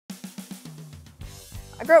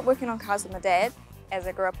I grew up working on cars with my dad. As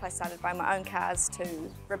I grew up, I started buying my own cars to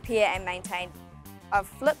repair and maintain. I've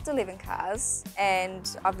flipped 11 cars and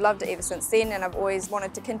I've loved it ever since then, and I've always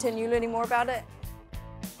wanted to continue learning more about it.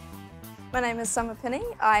 My name is Summer Pinny.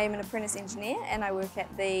 I am an Apprentice Engineer and I work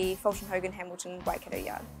at the Fulton Hogan Hamilton Waikato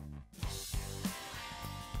yard.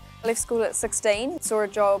 I left school at 16, saw a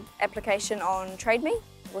job application on TradeMe,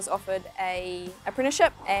 was offered an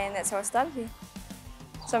apprenticeship, and that's how I started here.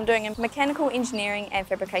 So I'm doing a mechanical engineering and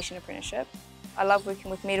fabrication apprenticeship. I love working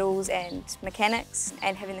with metals and mechanics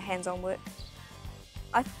and having the hands-on work.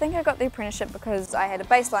 I think I got the apprenticeship because I had a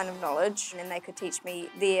baseline of knowledge and they could teach me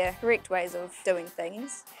their correct ways of doing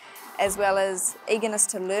things, as well as eagerness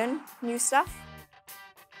to learn new stuff.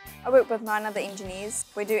 I work with 9 other engineers.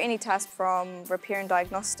 We do any task from repair and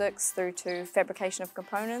diagnostics through to fabrication of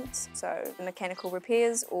components, so the mechanical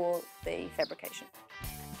repairs or the fabrication.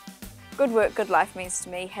 Good work, good life means to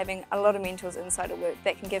me having a lot of mentors inside of work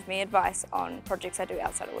that can give me advice on projects I do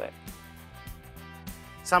outside of work.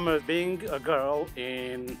 Summer, being a girl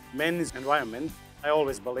in men's environment, I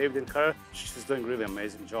always believed in her. She's doing a really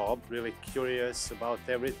amazing job, really curious about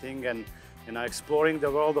everything and exploring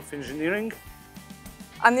the world of engineering.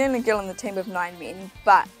 I'm the only girl on the team of 9 men,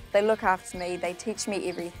 but they look after me, they teach me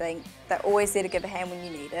everything. They're always there to give a hand when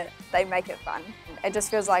you need it. They make it fun. It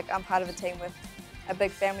just feels like I'm part of a team with a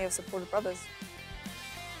big family of supportive brothers.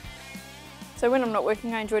 So when I'm not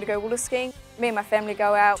working, I enjoy to go water skiing. Me and my family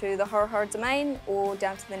go out to the Horohoro Domain or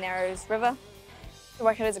down to the Narrows River.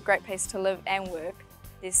 Waikato is a great place to live and work.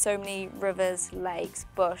 There's so many rivers, lakes,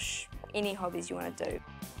 bush, any hobbies you want to do.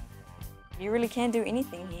 You really can do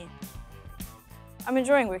anything here. I'm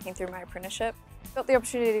enjoying working through my apprenticeship. Got the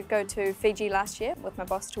opportunity to go to Fiji last year with my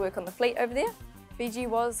boss to work on the fleet over there. Fiji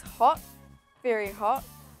was hot, very hot,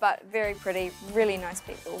 but very pretty, really nice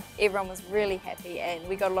people. Everyone was really happy and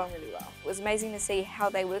we got along really well. It was amazing to see how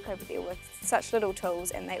they work over there with such little tools,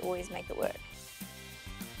 and they always make it work.